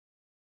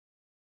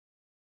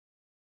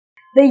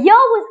The year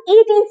was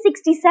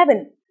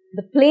 1867.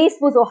 The place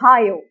was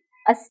Ohio,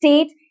 a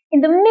state in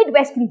the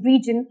Midwestern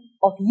region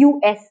of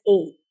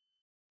USA.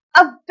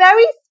 A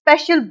very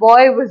special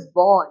boy was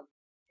born.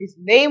 His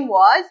name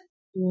was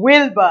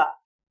Wilbur.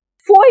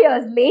 4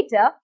 years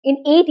later, in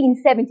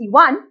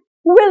 1871,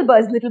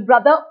 Wilbur's little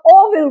brother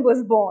Orville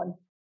was born.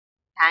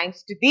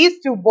 Thanks to these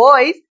two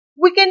boys,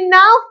 we can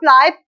now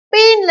fly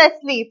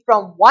painlessly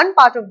from one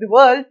part of the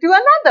world to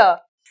another.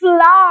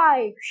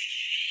 Fly!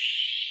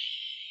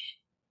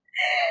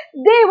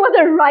 They were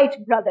the Wright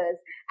brothers,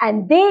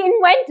 and they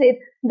invented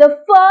the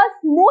first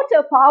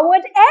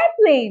motor-powered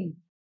airplane.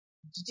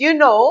 Did you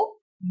know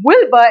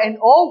Wilbur and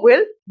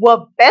Orville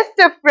were best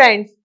of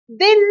friends?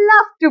 They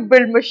loved to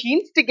build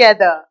machines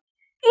together.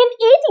 In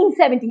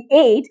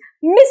 1878,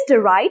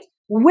 Mr. Wright,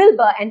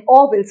 Wilbur and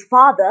Orville's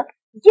father,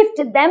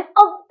 gifted them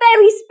a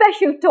very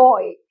special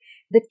toy.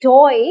 The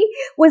toy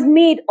was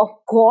made of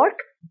cork,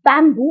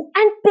 bamboo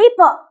and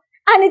paper,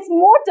 and its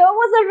motor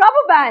was a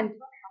rubber band.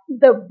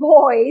 The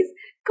boys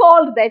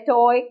called their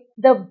toy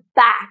the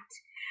Bat.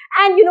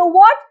 And you know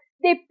what?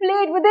 They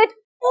played with it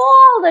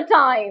all the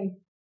time.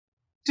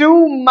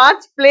 Too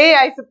much play,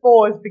 I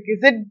suppose, because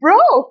it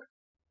broke.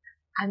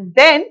 And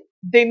then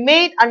they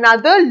made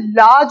another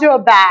larger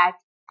bat.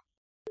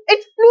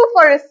 It flew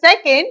for a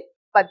second,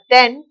 but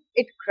then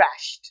it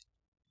crashed.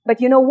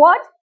 But you know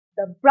what?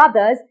 The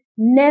brothers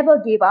never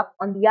gave up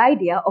on the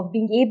idea of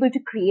being able to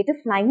create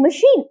a flying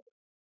machine.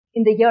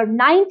 In the year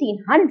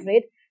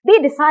 1900, they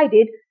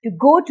decided to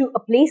go to a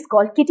place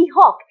called Kitty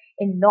Hawk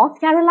in North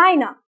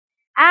Carolina,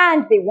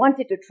 and they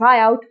wanted to try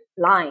out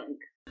flying.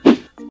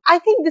 I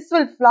think this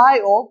will fly,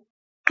 oh.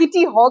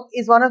 Kitty Hawk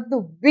is one of the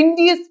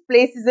windiest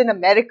places in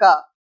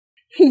America.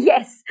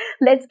 Yes,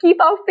 let's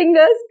keep our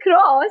fingers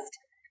crossed.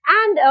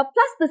 And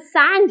plus the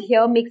sand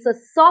here makes a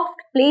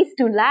soft place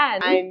to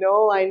land. I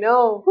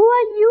know. Who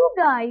are you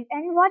guys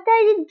and what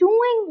are you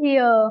doing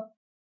here?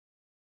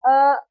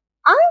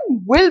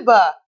 I'm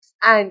Wilbur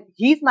and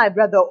he's my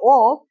brother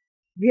Orv.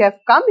 We have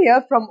come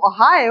here from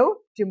Ohio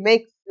to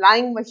make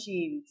flying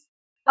machines.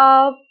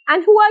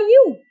 And who are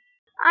you?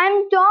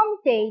 I'm Tom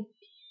Tate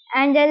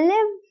and I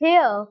live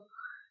here.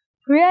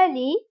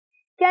 Really?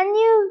 Can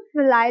you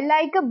fly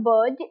like a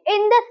bird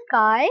in the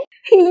sky?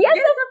 Yes,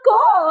 of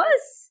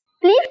course.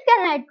 Please,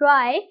 can I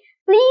try?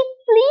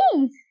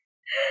 Please.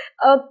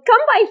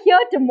 Come by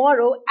here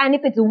tomorrow, and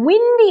if it's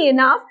windy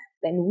enough,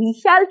 then we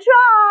shall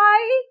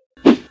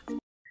try.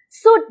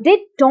 So, did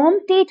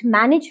Tom Tate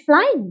manage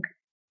flying?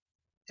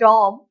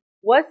 Tom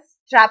was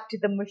strapped to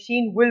the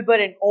machine Wilbur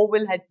and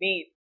Orville had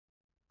made.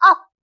 Up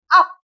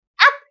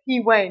he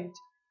went.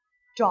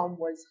 Tom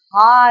was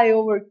high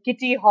over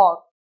Kitty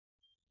Hawk.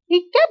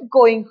 He kept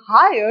going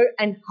higher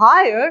and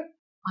higher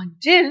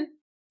until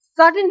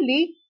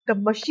suddenly the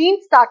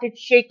machine started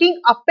shaking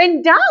up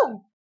and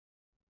down.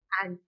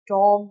 And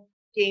Tom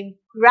came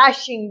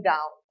crashing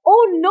down.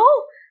 Oh no,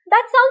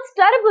 that sounds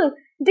terrible.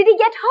 Did he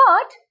get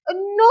hurt?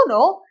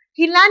 No.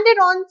 He landed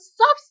on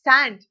soft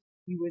sand.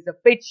 He was a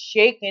bit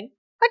shaken,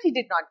 but he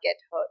did not get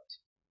hurt.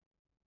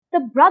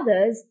 The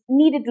brothers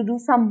needed to do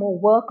some more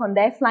work on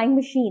their flying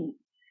machine.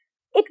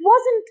 It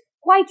wasn't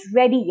quite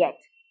ready yet,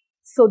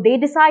 so they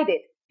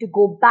decided to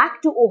go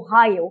back to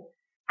Ohio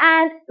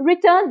and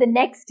return the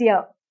next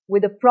year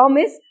with a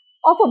promise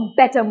of a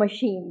better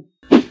machine.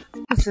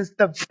 This is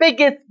the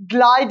biggest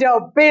glider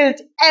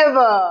built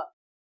ever.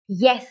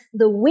 Yes,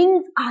 the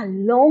wings are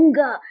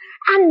longer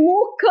and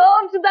more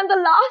curved than the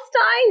last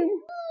time.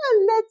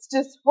 Let's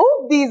just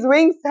hope these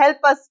wings help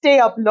us stay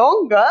up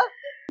longer.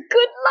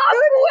 Good luck,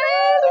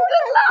 Will!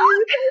 Good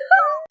luck!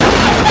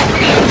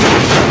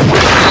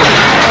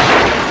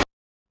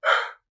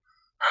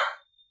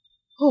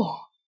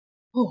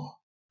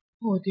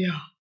 Oh dear.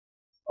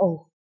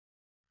 Oh,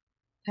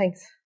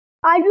 thanks.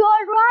 Are you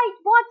alright?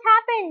 What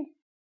happened?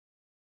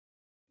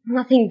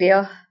 Nothing,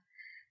 dear.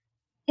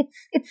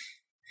 It's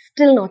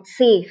still not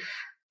safe.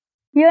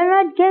 You're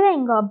not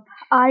giving up,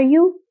 are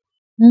you?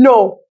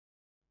 No,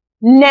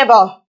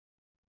 never.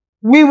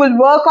 We will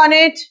work on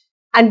it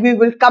and we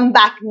will come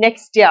back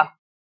next year.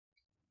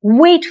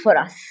 Wait for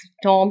us,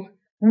 Tom.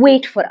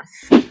 Wait for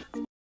us.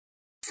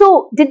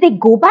 So, did they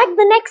go back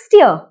the next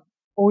year?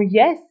 Oh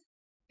yes,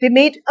 they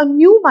made a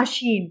new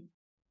machine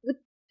with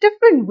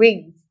different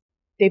wings.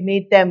 They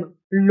made them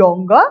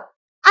longer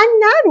and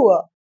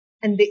narrower,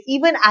 and they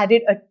even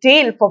added a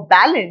tail for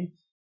balance.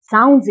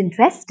 Sounds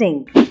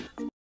interesting.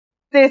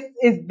 This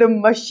is the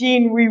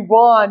machine we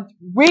want.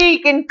 We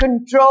can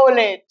control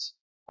it.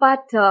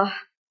 But,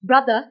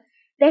 brother,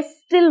 there's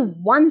still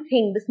one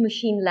thing this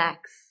machine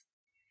lacks.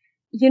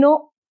 You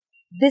know,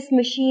 this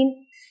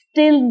machine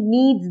still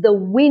needs the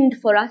wind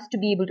for us to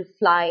be able to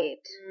fly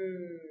it.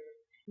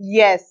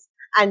 Yes,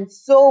 and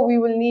so we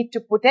will need to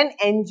put an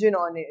engine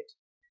on it.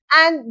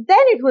 And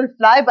then it will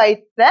fly by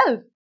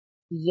itself.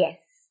 Yes,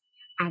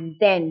 and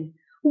then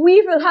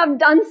we will have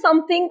done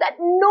something that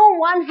no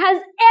one has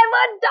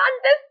ever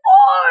done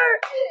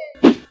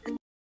before.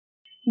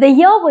 The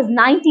year was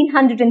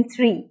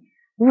 1903.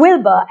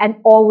 Wilbur and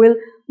Orville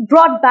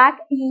brought back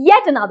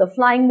yet another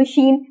flying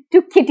machine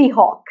to Kitty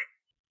Hawk.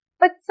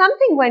 But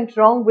something went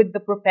wrong with the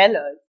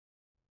propellers.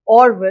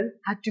 Orville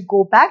had to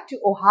go back to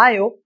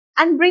Ohio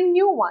and bring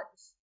new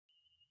ones.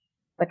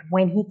 But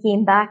when he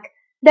came back,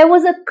 there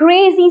was a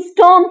crazy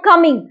storm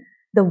coming.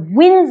 The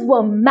winds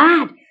were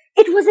mad.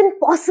 It was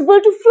impossible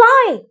to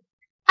fly.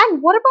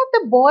 And what about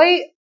the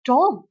boy,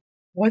 Tom?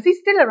 Was he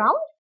still around?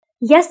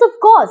 Yes, of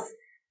course.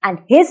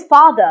 And his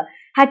father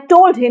had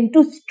told him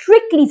to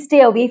strictly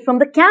stay away from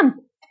the camp.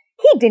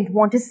 He didn't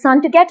want his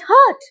son to get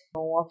hurt.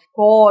 Oh, of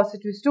course,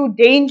 it was too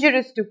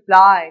dangerous to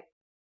fly.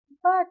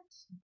 But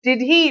did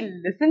he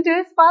listen to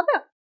his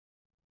father?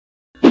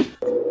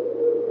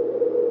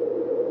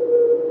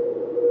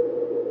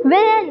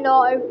 Will and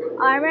Orv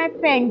are my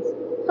friends.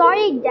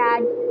 Sorry,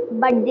 Dad,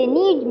 but they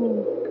need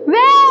me.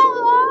 Will,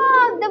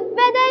 oh, the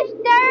weather's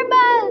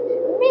terrible.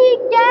 Be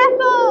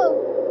careful.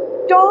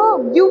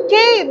 Tom, you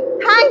came.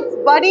 Thanks,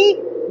 buddy.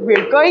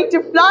 We're going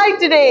to fly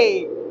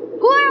today.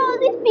 Who are all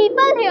these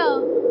people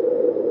here?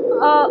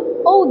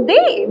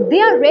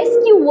 They are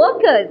rescue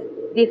workers.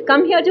 They've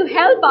come here to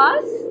help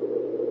us.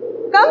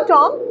 Come,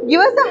 Tom, give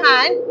us a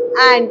hand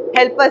and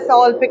help us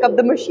all pick up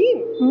the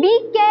machine.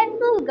 Be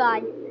careful,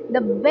 guys.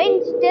 The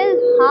wind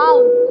still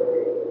howls,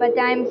 but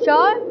I'm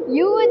sure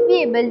you would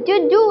be able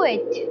to do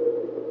it.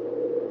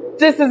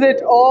 This is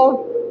it,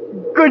 Orv.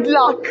 Good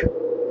luck.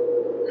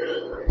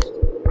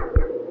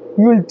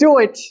 You'll do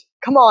it.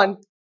 Come on.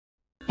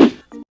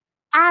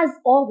 As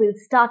Orville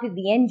started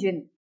the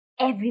engine,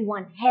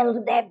 everyone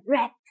held their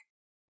breath.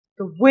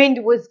 The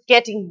wind was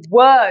getting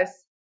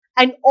worse,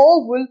 and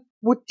Orville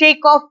would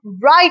take off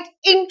right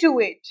into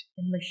it.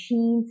 The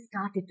machine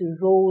started to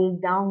roll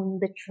down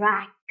the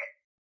track.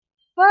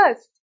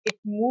 First, it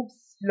moved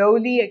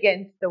slowly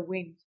against the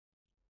wind.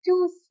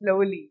 Too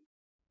slowly.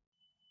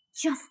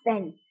 Just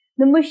then,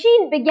 the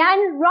machine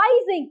began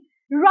rising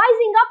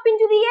up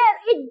into the air.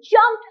 It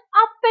jumped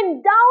up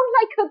and down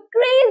like a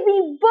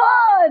crazy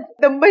bird.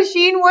 The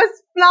machine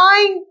was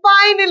flying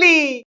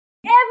finally.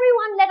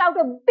 Everyone let out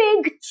a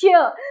big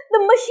cheer. The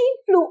machine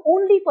flew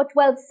only for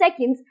 12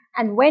 seconds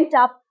and went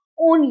up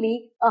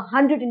only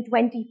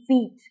 120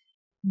 feet.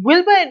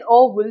 Wilbur and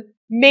Orville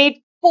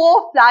made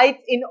 4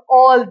 flights in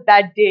all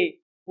that day,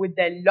 with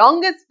their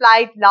longest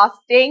flight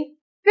lasting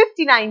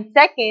 59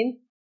 seconds,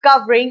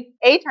 covering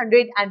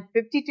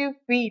 852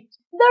 feet.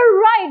 The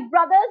Wright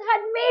brothers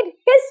had made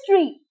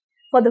history.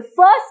 For the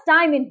first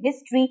time in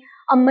history,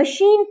 a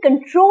machine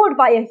controlled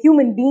by a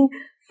human being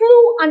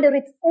flew under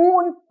its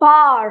own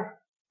power.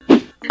 We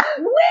did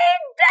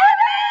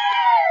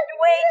it!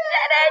 We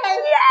did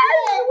it! Yes,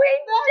 we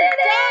did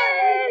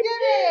it!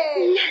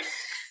 Yes!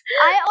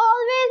 I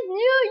always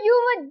knew you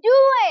would do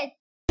it.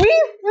 We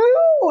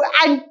flew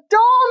and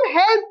Tom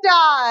helped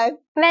us.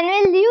 When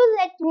will you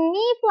let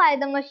me fly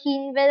the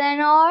machine, Will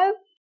and Orv?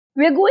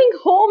 We're going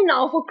home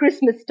now for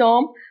Christmas,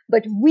 Tom,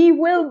 but we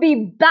will be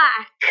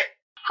back.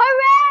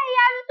 Hooray!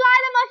 I will fly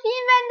the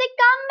machine when they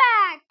come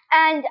back.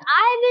 And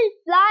I will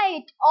fly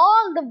it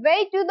all the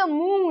way to the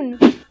moon.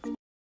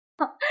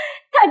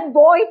 That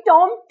boy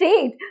Tom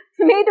Tate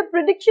made a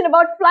prediction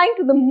about flying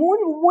to the moon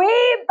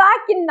way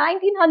back in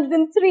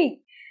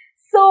 1903.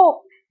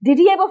 So, did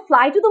he ever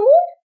fly to the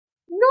moon?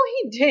 No,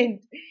 he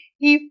didn't.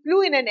 He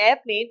flew in an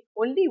airplane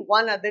only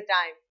one other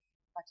time.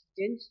 But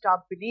he didn't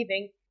stop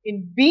believing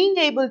in being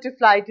able to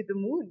fly to the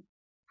moon.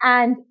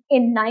 And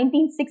in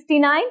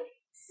 1969,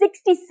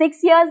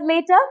 66 years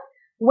later,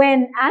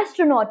 when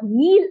astronaut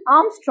Neil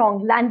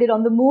Armstrong landed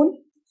on the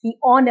moon, he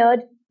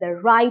honored the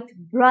Wright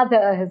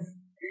brothers.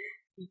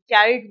 He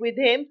carried with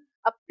him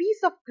a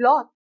piece of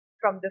cloth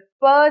from the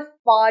first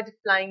part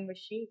flying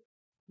machine.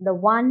 The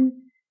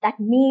one that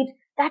made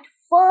that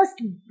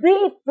first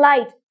brave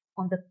flight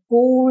on the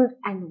cold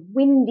and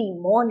windy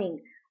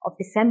morning of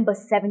December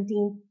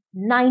 17,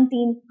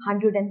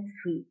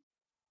 1903.